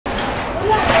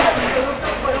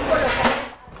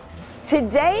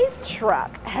Today's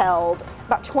truck held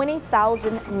about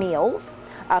 20,000 meals,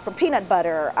 from peanut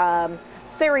butter,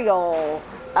 cereal,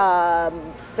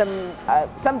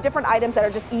 some different items that are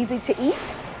just easy to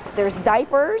eat. There's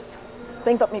diapers,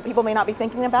 things that people may not be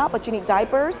thinking about, but you need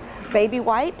diapers, baby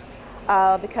wipes,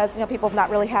 because people have not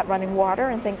really had running water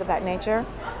and things of that nature,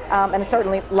 and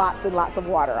certainly lots and lots of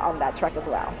water on that truck as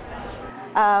well.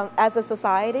 As a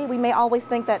society, we may always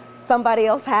think that somebody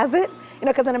else has it,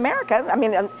 because in America,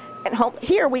 at home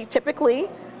here we typically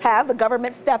have the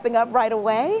government stepping up right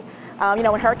away.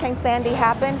 When Hurricane Sandy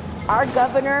happened, our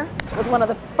governor was one of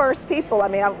the first people. I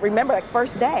remember like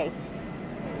first day.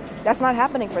 That's not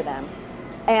happening for them.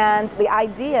 And the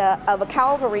idea of a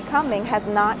cavalry coming has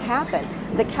not happened.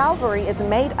 The cavalry is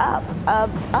made up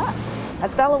of us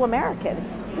as fellow Americans.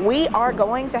 We are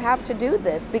going to have to do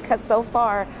this because so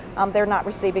far they're not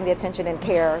receiving the attention and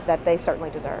care that they certainly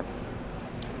deserve.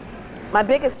 My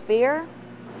biggest fear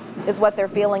is what they're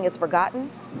feeling is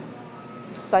forgotten.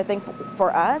 So I think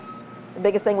for us, the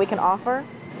biggest thing we can offer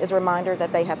is a reminder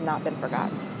that they have not been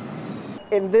forgotten.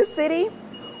 In this city,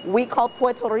 we call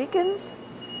Puerto Ricans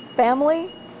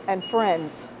family and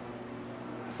friends.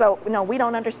 So, we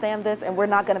don't understand this, and we're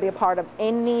not going to be a part of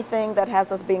anything that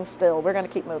has us being still. We're going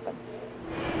to keep moving.